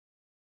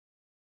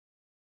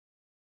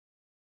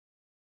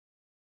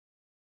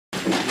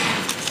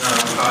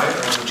Hi,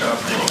 I'm John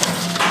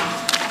Perreault,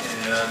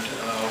 and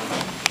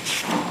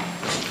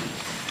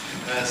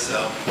as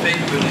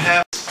fate would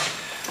have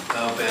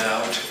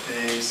about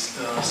a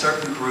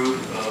certain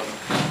group of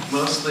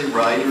mostly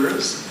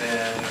writers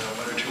and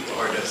one or two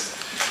artists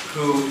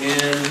who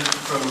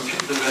from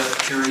the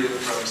period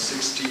from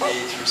 68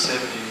 through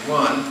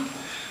 71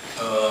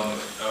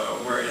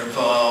 were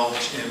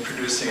involved in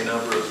producing a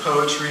number of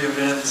poetry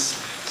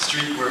events,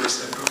 street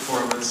works and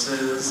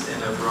performances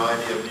in a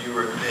variety of New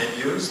York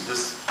venues,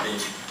 this being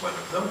one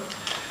of them.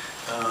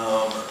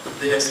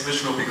 The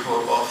exhibition will be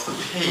called Off the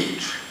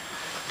Page,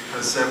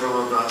 because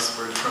several of us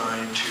were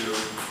trying to,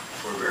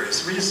 for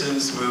various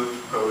reasons,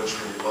 move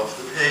poetry off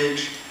the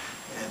page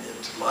and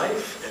into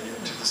life and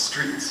into the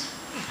streets.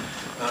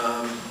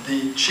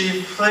 The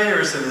chief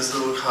players in this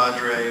little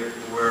cadre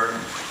were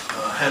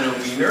Hannah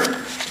Weiner,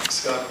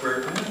 Scott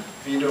Burton,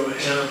 Vito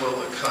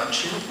Hannibal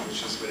Akanchi,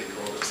 which is what he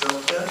called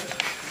himself then,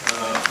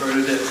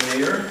 Bernadette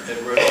Mayer,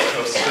 Eduardo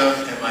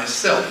Costa, and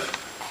myself.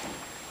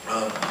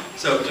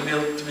 So to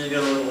begin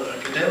a little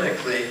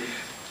academically,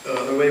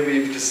 the way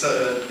we've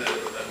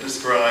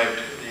described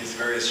these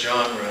various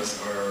genres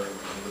are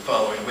in the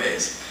following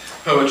ways.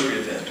 Poetry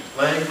event,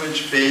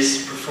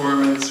 language-based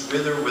performance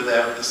with or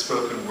without the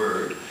spoken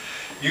word,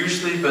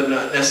 usually but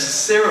not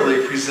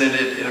necessarily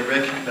presented in a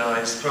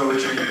recognized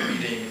poetry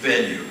reading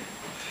venue.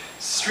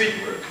 Street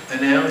work,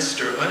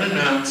 announced or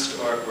unannounced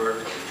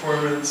artwork,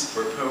 performance,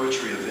 or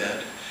poetry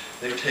event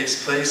that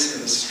takes place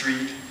in the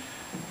street,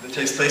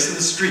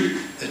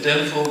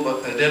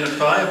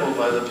 identifiable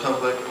by the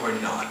public or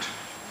not.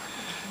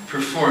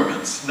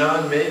 Performance,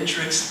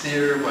 non-matrix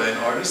theater by an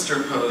artist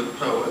or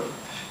poet,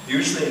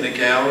 usually in a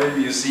gallery,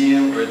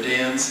 museum, or a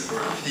dance or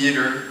a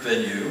theater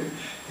venue,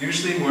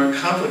 usually more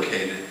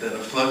complicated than a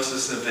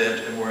Fluxus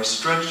event and more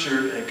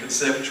structured and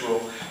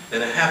conceptual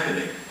than a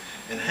happening.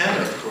 And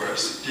Hannah, of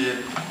course,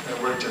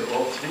 worked in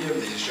all three of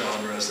these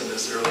genres in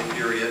this early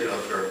period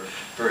of her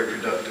very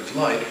productive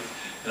life.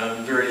 And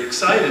I'm very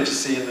excited to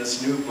see in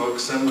this new book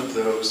some of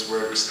those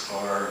works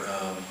are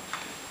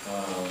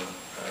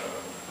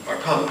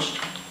published.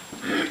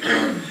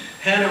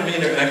 Hannah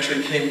Weiner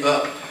actually came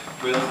up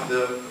with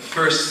the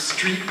first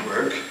street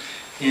work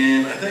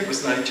in, I think it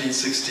was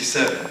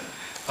 1967.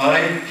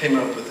 I came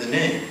up with the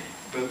name,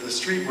 but the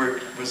street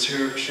work was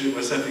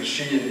something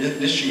she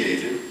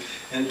initiated,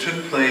 and it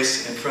took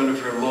place in front of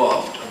her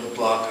loft on the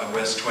block on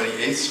West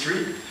 28th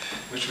Street,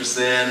 which was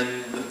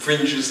then the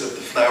fringes of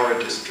the Flower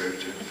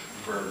District,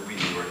 for we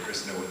New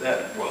Yorkers know what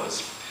that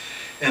was.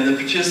 And the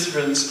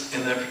participants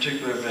in that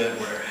particular event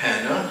were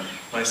Hannah,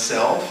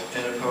 myself,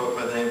 and a poet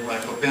by the name of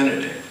Michael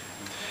Benedict.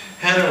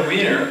 Hannah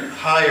Weiner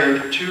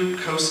hired two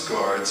Coast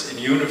Guards in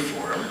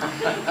uniform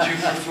to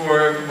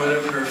perform one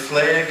of her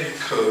flag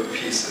code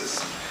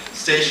pieces.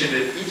 Stationed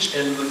at each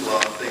end of the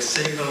block, they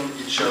signaled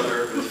each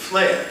other with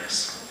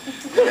flags.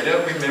 I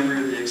don't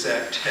remember the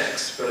exact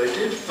text, but I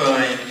did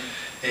find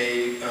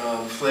a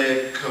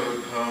flag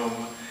code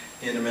poem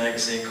in a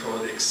magazine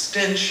called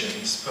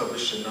Extensions,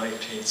 published in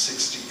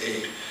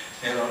 1968,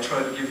 and I'll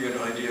try to give you an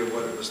idea of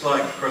what it was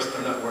like. Of course,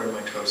 I'm not wearing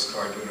my Coast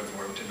Guard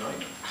uniform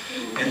tonight,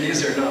 and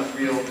these are not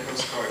real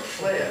Coast Guard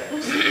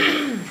flags.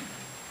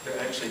 They're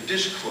actually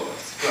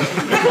dishcloths.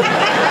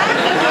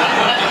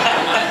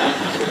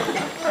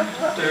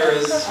 There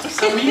is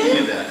some meaning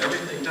in that.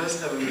 Everything does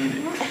have a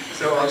meaning.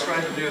 So I'll try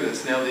to do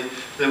this. Now,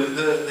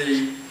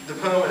 the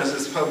poem, as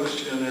it's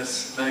published in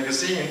this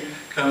magazine,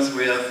 comes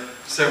with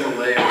several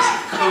layers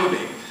of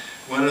coding.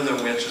 One of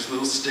them, which is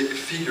little stick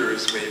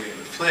figures waving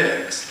the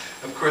flags.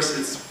 Of course,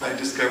 I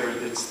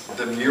discovered it's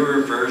the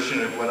mirror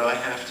version of what I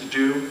have to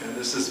do, and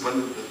this is one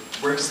of the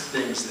worst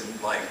things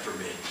in life for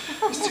me,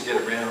 is to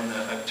get around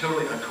that. I'm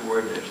totally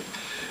uncoordinated.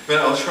 But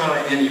I'll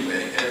try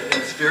anyway.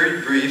 It's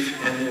very brief,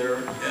 and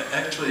they're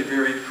actually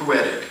very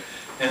poetic.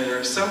 And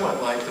they're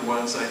somewhat like the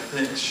ones I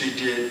think she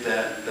did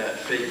that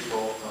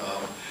fateful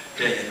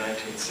day in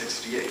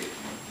 1968.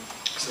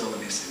 So let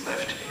me see,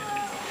 left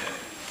hand, okay.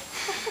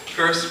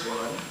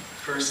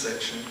 First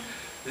section,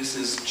 this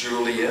is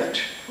Juliet.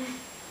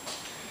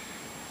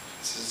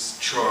 This is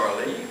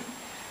Charlie.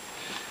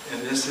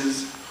 And this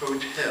is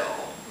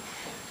Hotel.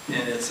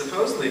 And it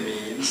supposedly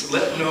means,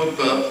 let no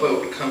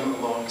boat come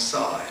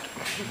alongside.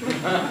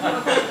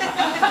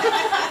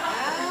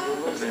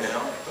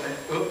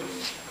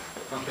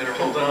 Better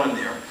hold on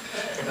there.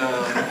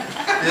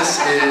 This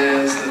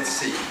is, let's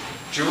see,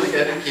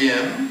 Juliet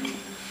again,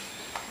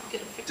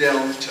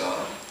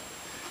 Delta.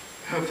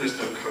 I hope there's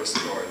no Coast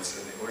Guards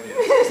in the audience,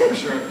 because I'm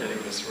sure I'm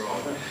getting this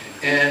wrong.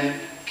 And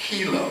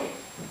Kilo,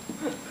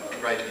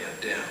 right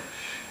hand down.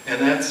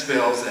 And that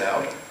spells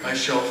out, I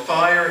shall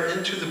fire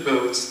into the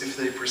boats if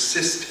they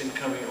persist in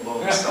coming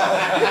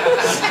alongside.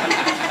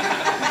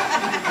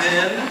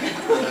 Then,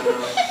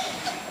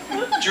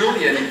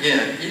 Juliet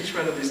again. Each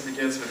one of these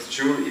begins with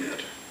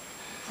Juliet.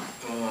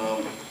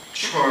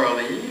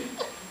 Charlie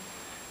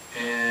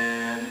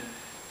and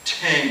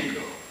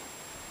Tango.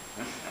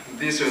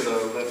 These are the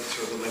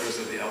letters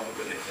of the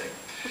alphabet, I think.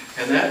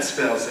 And that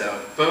spells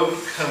out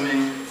boats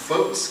coming,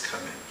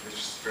 which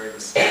is very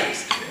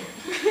mysterious to me.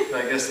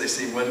 I guess they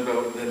see one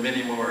boat and then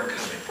many more are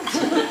coming.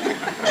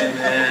 And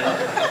then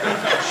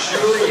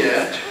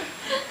Juliet,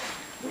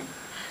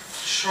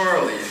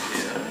 Charlie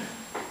again,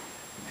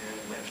 and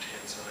left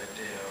hand side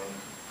down,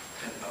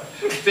 and up.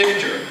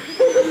 Victor,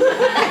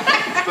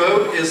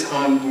 boat is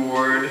on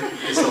board,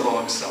 is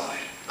alongside.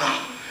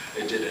 Ah, I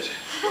did it.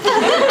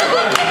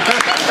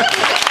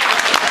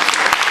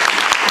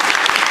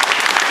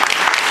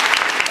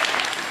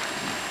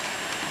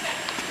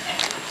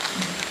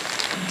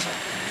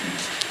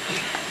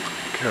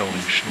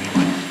 Carolee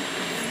Schneemann.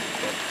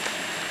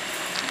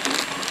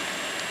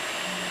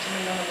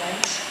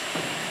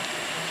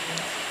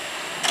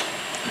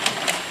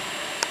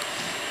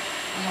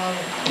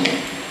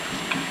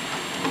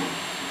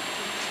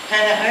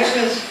 Hannah, I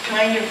was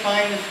trying to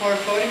find the 4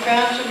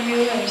 photographs of you,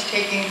 and it was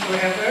taking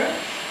forever.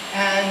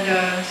 And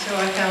so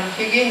I found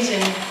Higgins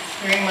and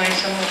wearing my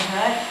summer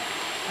hat.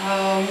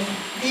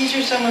 These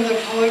are some of the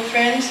poet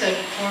friends that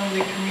form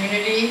the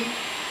community.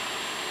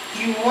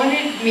 You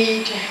wanted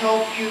me to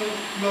help you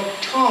look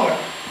taller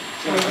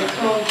for the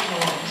code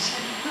poems.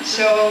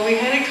 So we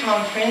had a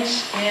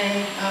conference,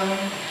 and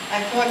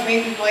I thought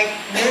maybe white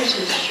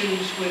nurses'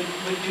 shoes would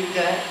do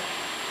that.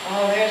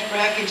 Oh, there's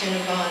Brackage and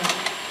Yvonne.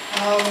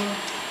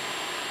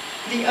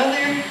 The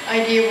other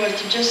idea was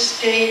to just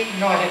stay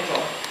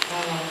nautical,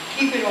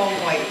 keep it all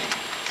white.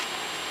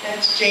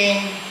 That's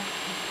Jane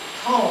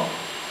Kalm,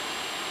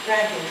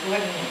 Brackage,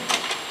 what a name.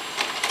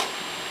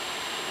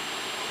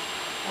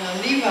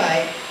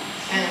 Levi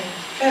and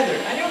Feather.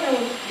 I don't know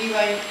if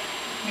Levi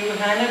knew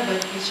Hannah,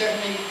 but we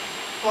certainly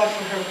fought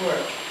for her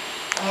work.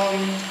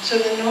 So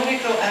the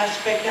nautical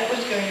aspect, that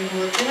was going to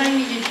work. Then I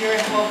needed your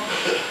help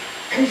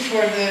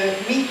for the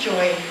Meat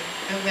Joy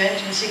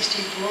event in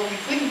 '64. We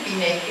couldn't be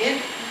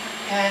naked,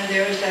 and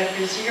there was that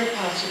brassiere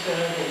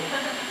possibility.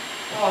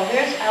 Oh,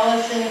 there's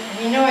Allison.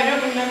 You know, I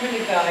don't remember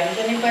the guy. Does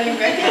anybody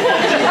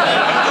recognize him?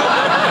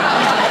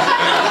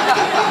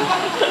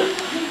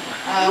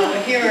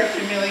 Here are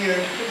familiar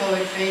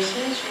poet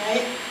faces,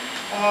 right?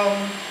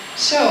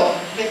 So,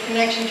 the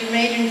connection to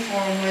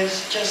Maidenform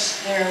was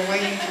just there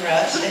waiting for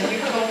us, and you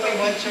told me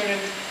what sort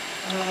of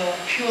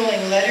puling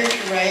letter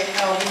to write,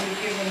 how we would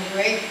give them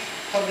great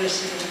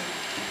publicity.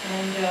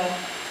 And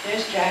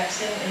there's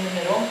Jackson in the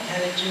middle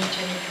at a Jim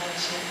Tenney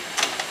concert.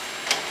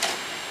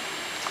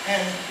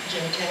 And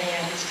Jim Tenney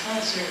at his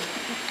concert.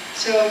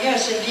 So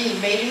yes,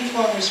 indeed,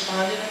 Maidenform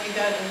responded, and we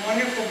got a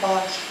wonderful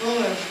box full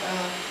of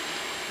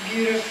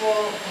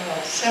beautiful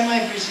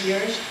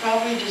semi-brassieres,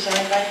 probably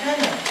designed by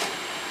Hannah.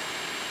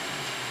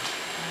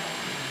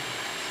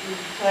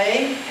 Through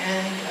play,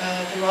 and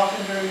the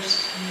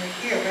Rothenbergs were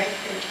here, right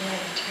here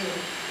tonight too.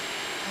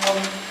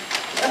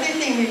 The other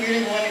thing we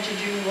really wanted to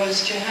do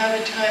was to have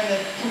a time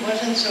that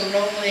wasn't so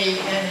lonely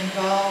and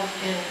involved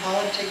in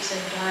politics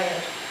and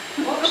diet.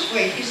 Oops,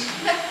 wait,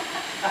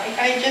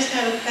 I just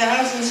had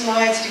 1,000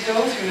 slides to go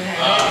through,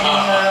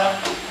 Hannah,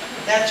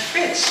 and that's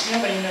Fritz.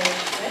 Nobody knows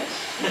Fritz.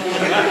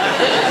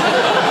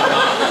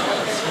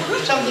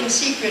 Something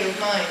secret of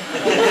mine.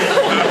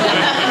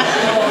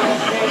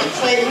 There's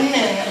Clayton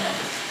and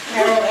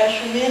Harold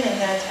Eshelman, and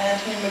that's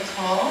Anthony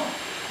McCall,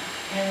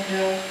 and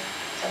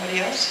somebody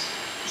else.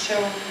 So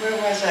where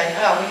was I?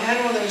 We had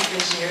all those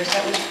brassieres.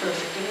 That was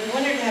perfect. And we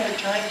wanted to have a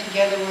time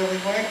together where we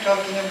weren't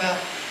talking about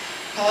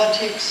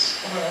politics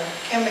or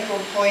chemical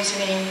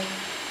poisoning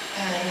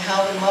and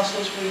how the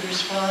muscles would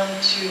respond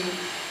to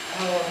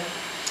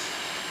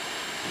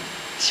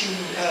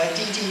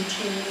DDT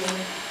and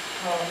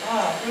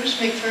Bruce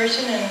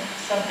McPherson and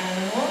some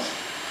animals.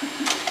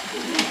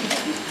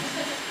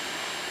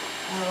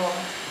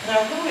 Now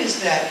who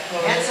is that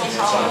poet?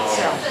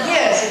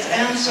 Yes, it's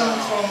Anselm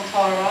from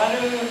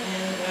Colorado,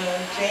 and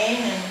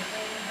Jane, and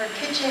her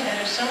kitchen at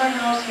a summer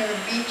house near a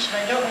beach, and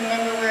I don't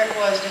remember where it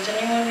was. Does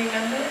anyone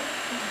remember?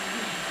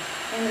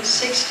 In the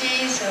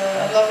 60s,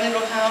 a lovely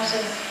little house,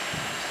 and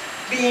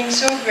being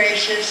so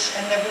gracious,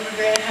 and that we were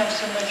going to have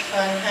so much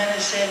fun, Hannah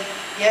said,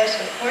 yes,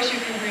 of course you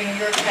can bring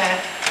your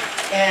cat,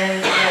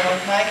 and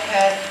my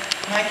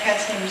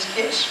cat's name was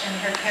Kitch, and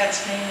her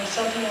cat's name was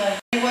something like,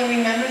 anyone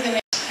remember the name?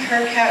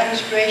 Her cat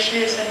was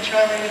gracious and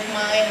charming with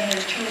mine, and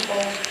there's 2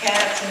 old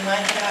cats, and my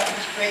cat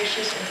was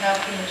gracious and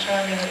happy and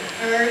charming with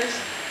hers.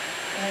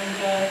 And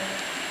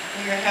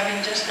we were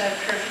having just that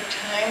perfect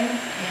time,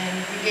 and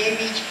we gave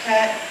each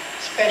cat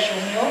special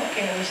milk,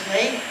 and it was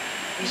late.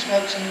 We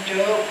smoked some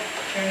dope,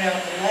 turned out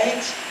the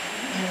lights,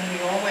 and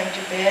we all went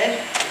to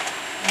bed.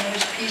 And it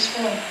was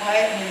peaceful and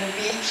quiet near the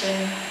beach, and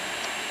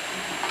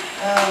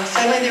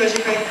suddenly there was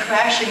a great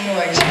crashing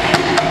noise.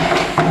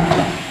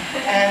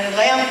 And the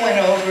lamp went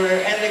over,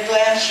 and the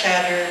glass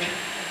shattered,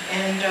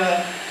 and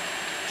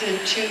the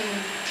 2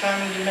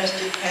 charming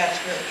domestic cats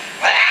were